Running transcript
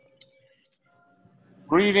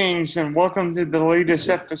Greetings and welcome to the latest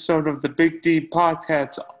episode of the Big D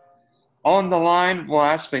podcast. On the line, well,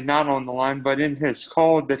 actually not on the line, but in his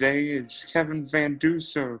call today is Kevin Van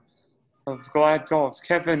Duser of Glide Golf.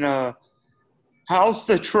 Kevin, how's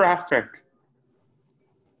the traffic?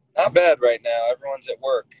 Not bad right now. Everyone's at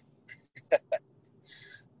work.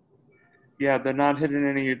 Yeah, they're not hitting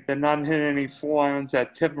any full irons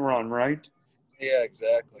at Tiburon, right? Yeah,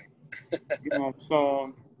 exactly. Yeah,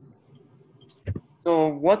 so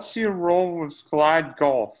what's your role with Glide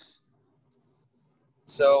Golf?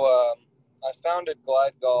 So I founded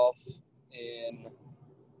Glide Golf in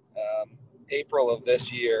April of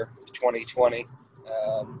this year, of 2020,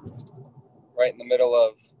 right in the middle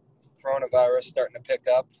of coronavirus starting to pick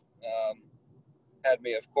up. Had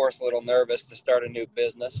me, of course, a little nervous to start a new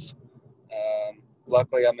business.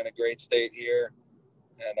 Luckily, I'm in a great state here,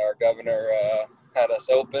 and our governor had us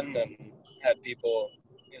open and he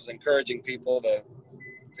was encouraging people to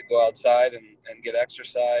go outside and get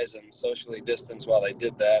exercise and socially distance while they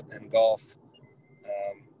did that. And golf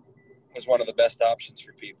was one of the best options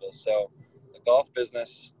for people. So the golf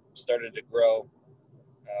business started to grow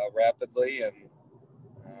rapidly and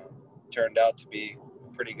turned out to be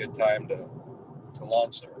a pretty good time to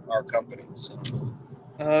launch our company. So,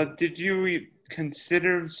 Did you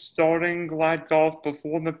consider starting Glide Golf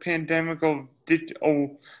before the pandemic, or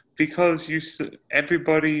because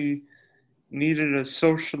everybody needed a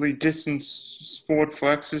socially distanced sport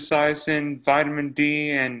for exercising, vitamin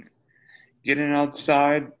D, and getting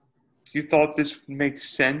outside, you thought this would make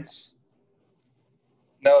sense?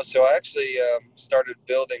 No, so I actually started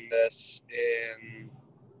building this in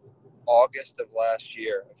August of last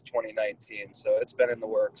year, of 2019. So it's been in the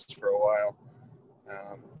works for a while.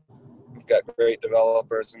 We've got great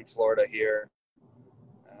developers in Florida here.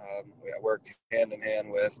 We worked hand in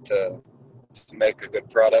hand with to make a good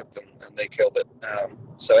product, and they killed it.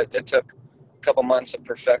 So it took a couple months of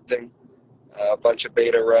perfecting a bunch of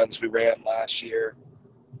beta runs we ran last year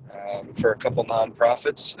for a couple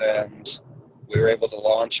nonprofits, and we were able to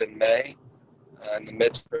launch in May in the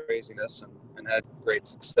midst of craziness and had great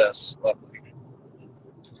success, luckily.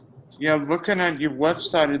 Yeah, looking at your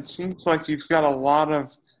website, it seems like you've got a lot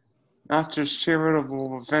of not just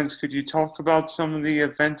charitable events. Could you talk about some of the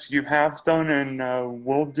events you have done and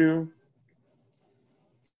will do?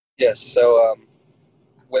 Yes, so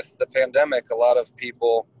with the pandemic, a lot of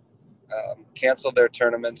people canceled their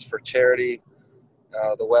tournaments for charity.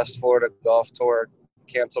 The West Florida Golf Tour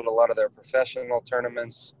canceled a lot of their professional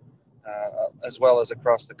tournaments, as well as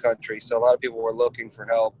across the country. So a lot of people were looking for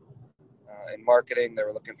help in marketing. They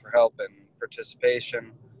were looking for help in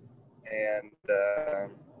participation and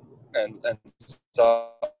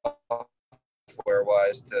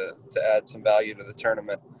software-wise to add some value to the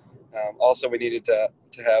tournament. Also, we needed to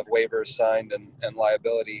have waivers signed and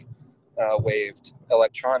liability waived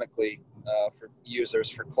electronically for users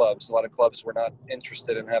for clubs. A lot of clubs were not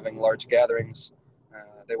interested in having large gatherings.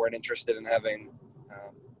 They weren't interested in having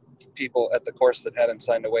people at the course that hadn't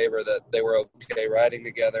signed a waiver that they were okay riding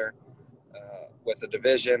together with a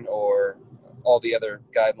division or all the other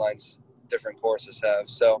guidelines different courses have.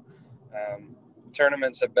 So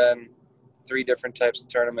tournaments have been three different types of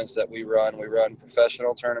tournaments that we run. We run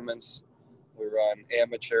professional tournaments, we run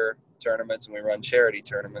amateur tournaments, and we run charity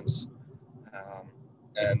tournaments.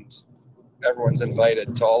 And everyone's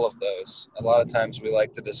invited to all of those. A lot of times we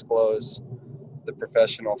like to disclose the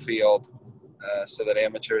professional field so that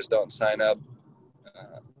amateurs don't sign up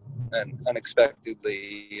and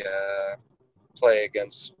unexpectedly play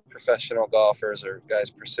against professional golfers or guys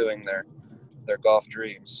pursuing their golf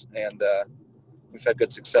dreams. And we've had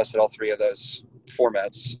good success at all three of those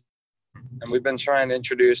formats. And we've been trying to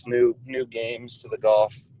introduce new games to the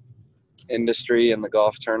golf industry and the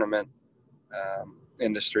golf tournament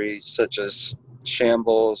industry, such as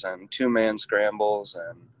shambles and two-man scrambles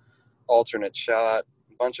and alternate shot,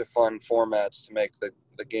 a bunch of fun formats to make the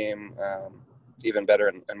game even better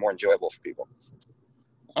and more enjoyable for people.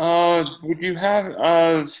 Would you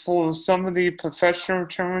have, for some of the professional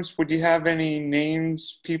tournaments, would you have any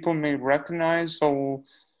names people may recognize, or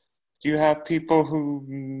do you have people who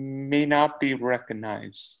may not be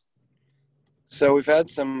recognized? So we've had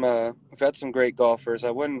some great golfers.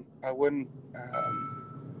 I wouldn't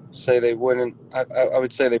say they wouldn't. I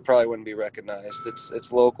would say they probably wouldn't be recognized.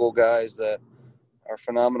 It's local guys that are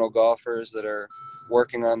phenomenal golfers that are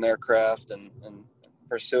working on their craft and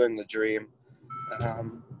pursuing the dream.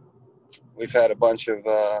 We've had a bunch of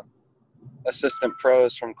assistant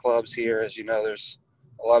pros from clubs here. As you know, there's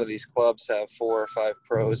a lot of these clubs have 4 or 5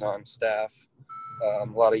 pros on staff. A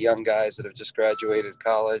lot of young guys that have just graduated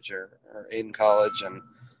college or in college, and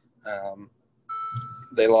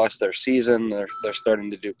they lost their season. They're starting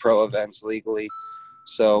to do pro events legally.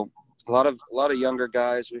 So a lot of younger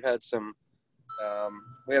guys. We had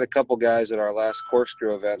a couple guys at our last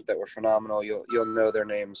corkscrew event that were phenomenal. You'll know their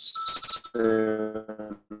names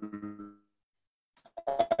soon.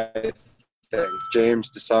 I think James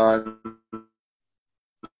Desange,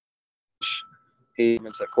 he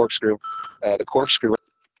went at corkscrew. The corkscrew,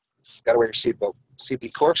 got to wear your seatbelt.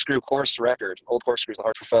 CP corkscrew course record. Old Corkscrew is the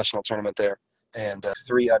hard professional tournament there, and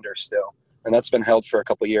 3 under still, and that's been held for a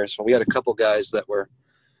couple years. So we had a couple guys that were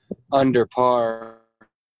under par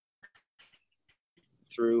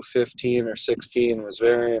through 15 or 16. It was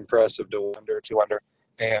very impressive to under 2 under,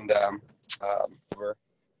 and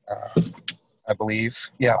I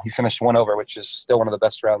believe, yeah, he finished 1 over, which is still one of the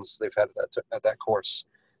best rounds they've had at that course.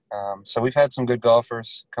 So we've had some good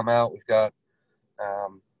golfers come out. We've got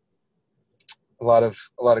a lot of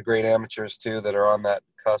great amateurs too that are on that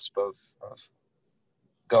cusp of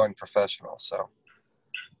going professional. So,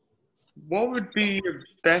 what would be your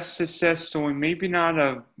best success story? Maybe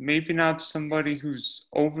not somebody who's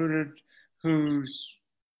over it, who's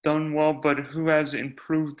done well, but who has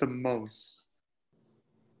improved the most.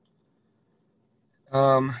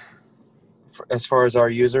 As far as our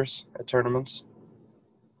users at tournaments,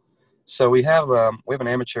 so we have an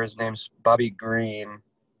amateur. His name's Bobby Green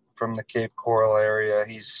from the Cape Coral area.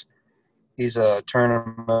 He's a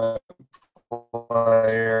tournament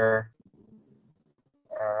player.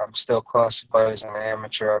 Still classified as an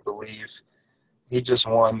amateur, I believe. He just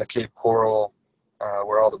won the Cape Coral,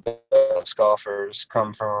 where all the best golfers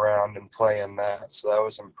come from around and play in that. So that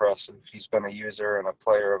was impressive. He's been a user and a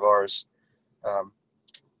player of ours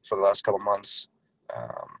for the last couple months.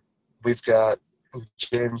 We've got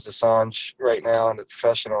James Desange right now in the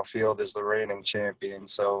professional field is the reigning champion.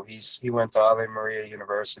 So he went to Ave Maria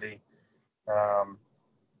University,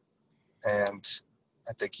 and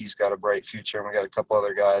I think he's got a bright future. And we got a couple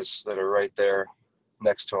other guys that are right there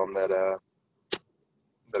next to him that are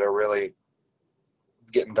really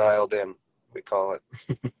getting dialed in, we call it.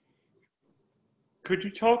 Could you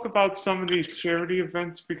talk about some of these charity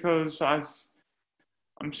events? Because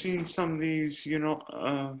I'm seeing some of these,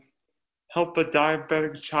 help a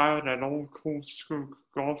diabetic child at Old Corkscrew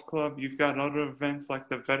Golf Club. You've got other events like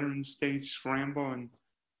the Veterans Day Scramble and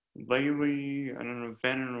Lately, and an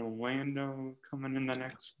event in Orlando coming in the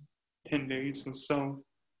next 10 days or so.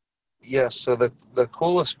 Yes, so the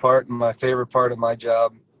coolest part and my favorite part of my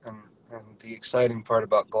job and the exciting part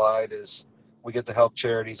about Glide is we get to help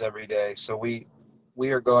charities every day. So we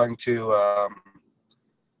are going to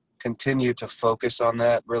continue to focus on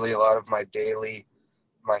that. Really, a lot of my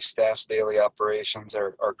staff's daily operations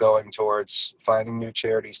are going towards finding new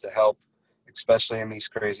charities to help, especially in these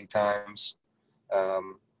crazy times.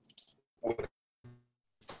 With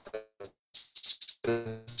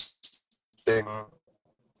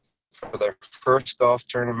for their first golf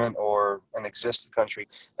tournament or an existing country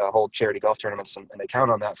hold charity golf tournaments, and they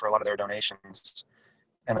count on that for a lot of their donations.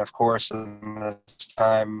 And of course, in this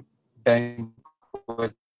time, banquets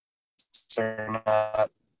are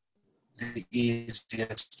not the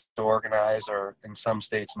easiest to organize, or in some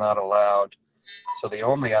states not allowed. So the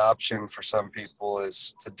only option for some people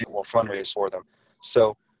is to fundraise for them.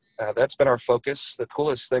 So that's been our focus. The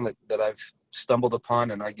coolest thing that I've stumbled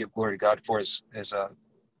upon, and I give glory to God for, is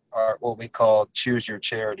our what we call choose your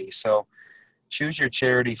charity. So choose your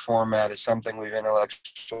charity format is something we've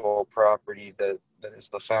intellectual property that is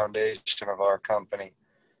the foundation of our company.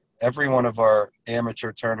 Every one of our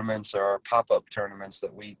amateur tournaments or our pop-up tournaments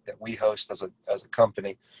that we host as a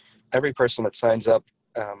company, every person that signs up,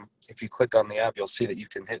 if you click on the app, you'll see that you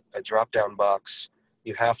can hit a drop-down box.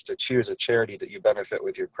 You have to choose a charity that you benefit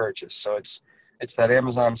with your purchase. So it's that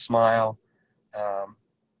Amazon Smile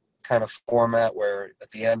kind of format where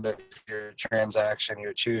at the end of your transaction,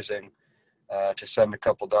 you're choosing to send a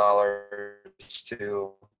couple dollars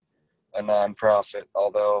to a nonprofit.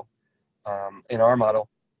 Although in our model,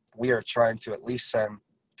 we are trying to at least send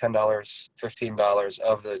 $10, $15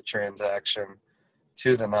 of the transaction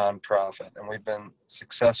to the nonprofit, and we've been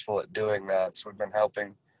successful at doing that. So we've been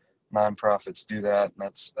helping nonprofits do that, and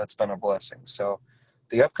that's been a blessing. So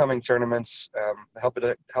the upcoming tournaments, Help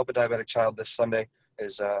a Diabetic Child this Sunday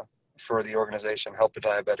is for the organization Help a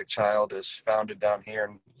Diabetic Child, is founded down here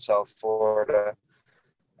in South Florida.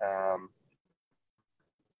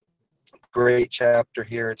 Great chapter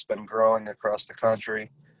here. It's been growing across the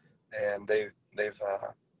country, and they've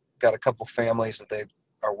got a couple families that they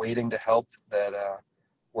are waiting to help that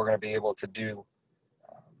we're going to be able to do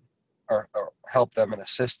or help them in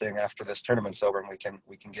assisting after this tournament's over, and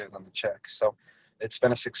we can give them the check. So it's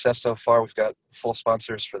been a success so far. We've got full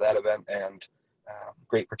sponsors for that event and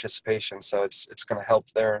great participation. So it's going to help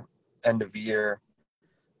their end of year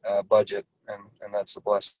budget, and that's the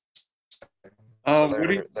blessing. So What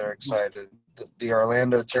do you, they're excited. The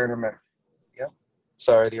Orlando tournament. Yep.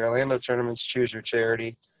 Sorry, the Orlando tournament's Choose Your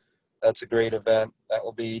Charity. That's a great event. That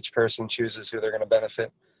will be each person chooses who they're going to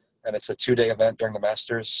benefit, and it's a 2-day event during the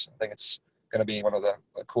Masters. I think it's going to be one of the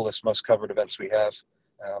coolest, most covered events we have.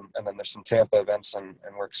 And then there's some Tampa events, and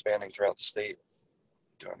we're expanding throughout the state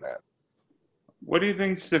doing that. what do you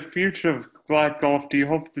think's the future of glide golf? Do you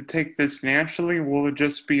hope to take this nationally? Will it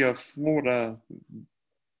just be a Florida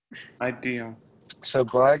idea? So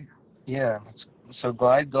glide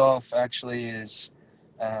golf actually is,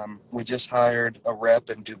 we just hired a rep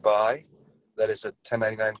in Dubai that is a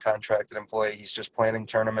 1099 contracted employee. He's just planning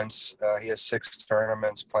tournaments. He has 6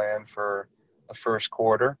 tournaments planned for the first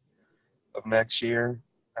quarter of next year.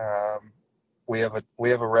 We have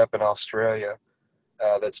a rep in Australia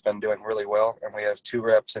that's been doing really well, and we have 2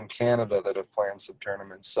 reps in Canada that have planned some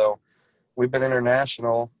tournaments. So we've been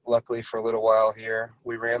international, luckily, for a little while here.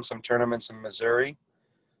 We ran some tournaments in Missouri.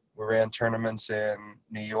 We ran tournaments in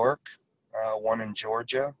New York, one in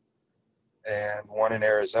Georgia, and one in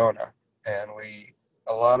Arizona. And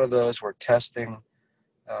a lot of those were testing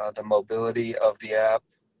the mobility of the app,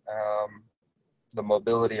 the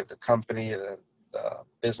mobility of the company, the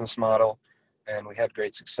business model, and we had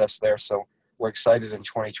great success there. So we're excited in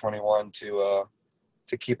 2021 to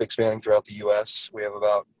keep expanding throughout the U.S. We have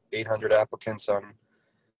about 800 applicants on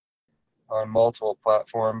multiple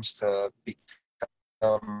platforms to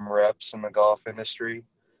become reps in the golf industry.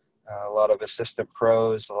 A lot of assistant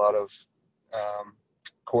pros, a lot of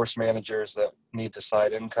course managers that need the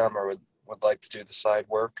side income or would like to do the side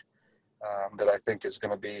work, that I think is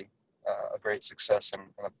going to be a great success and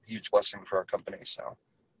a huge blessing for our company. So,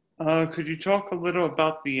 Could you talk a little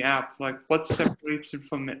about the app? Like, what separates it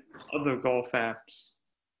from other golf apps?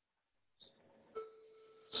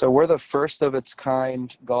 So we're the first of its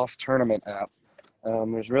kind golf tournament app.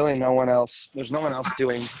 There's really no one else. There's no one else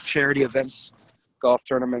doing charity events, golf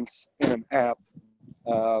tournaments in an app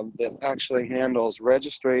that actually handles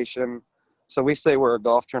registration. So we say we're a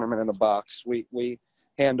golf tournament in a box. We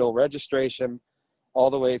handle registration all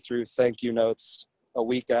the way through thank you notes a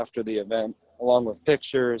week after the event, along with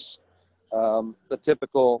pictures. The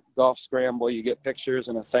typical golf scramble, you get pictures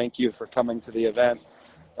and a thank you for coming to the event.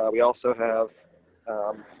 We also have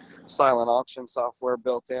silent auction software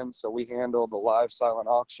built in, so we handle the live silent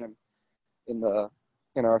auction in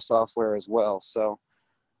our software as well. So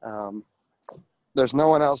there's no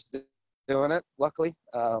one else doing it, luckily.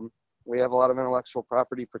 We have a lot of intellectual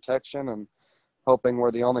property protection and hoping we're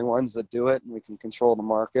the only ones that do it and we can control the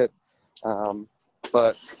market.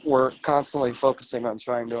 But we're constantly focusing on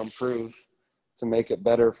trying to improve to make it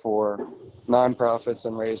better for nonprofits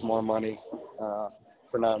and raise more money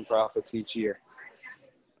for nonprofits each year.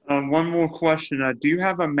 One more question. Do you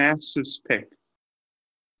have a master's pick?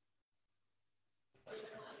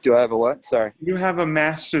 Do I have a what? Sorry. You have a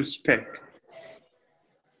master's pick.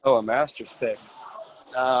 Oh, a master's pick.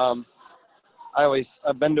 I've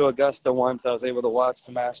been to Augusta once. I was able to watch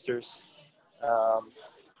the Masters.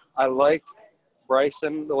 I like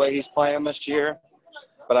Bryson, the way he's playing this year,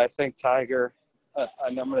 but I think Tiger,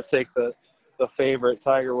 and I'm going to take the favorite.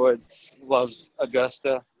 Tiger Woods loves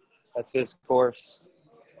Augusta. That's his course.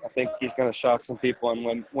 I think he's going to shock some people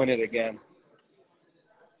and win it again.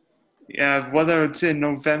 Yeah, whether it's in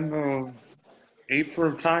November or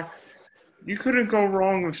April, you couldn't go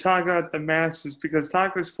wrong with Tiger at the Masters because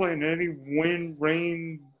Tiger's playing any wind,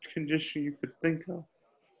 rain condition you could think of.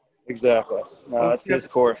 Exactly. No, that's his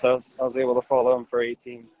course. I was able to follow him for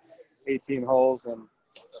 18 holes, and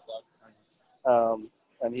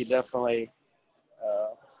he definitely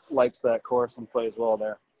likes that course and plays well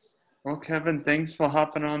there. Well, Kevin, thanks for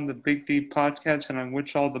hopping on the Big D podcast, and I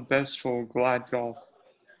wish all the best for Glide Golf.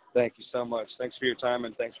 Thank you so much. Thanks for your time,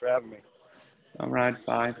 and thanks for having me. All right,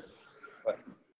 bye. Bye.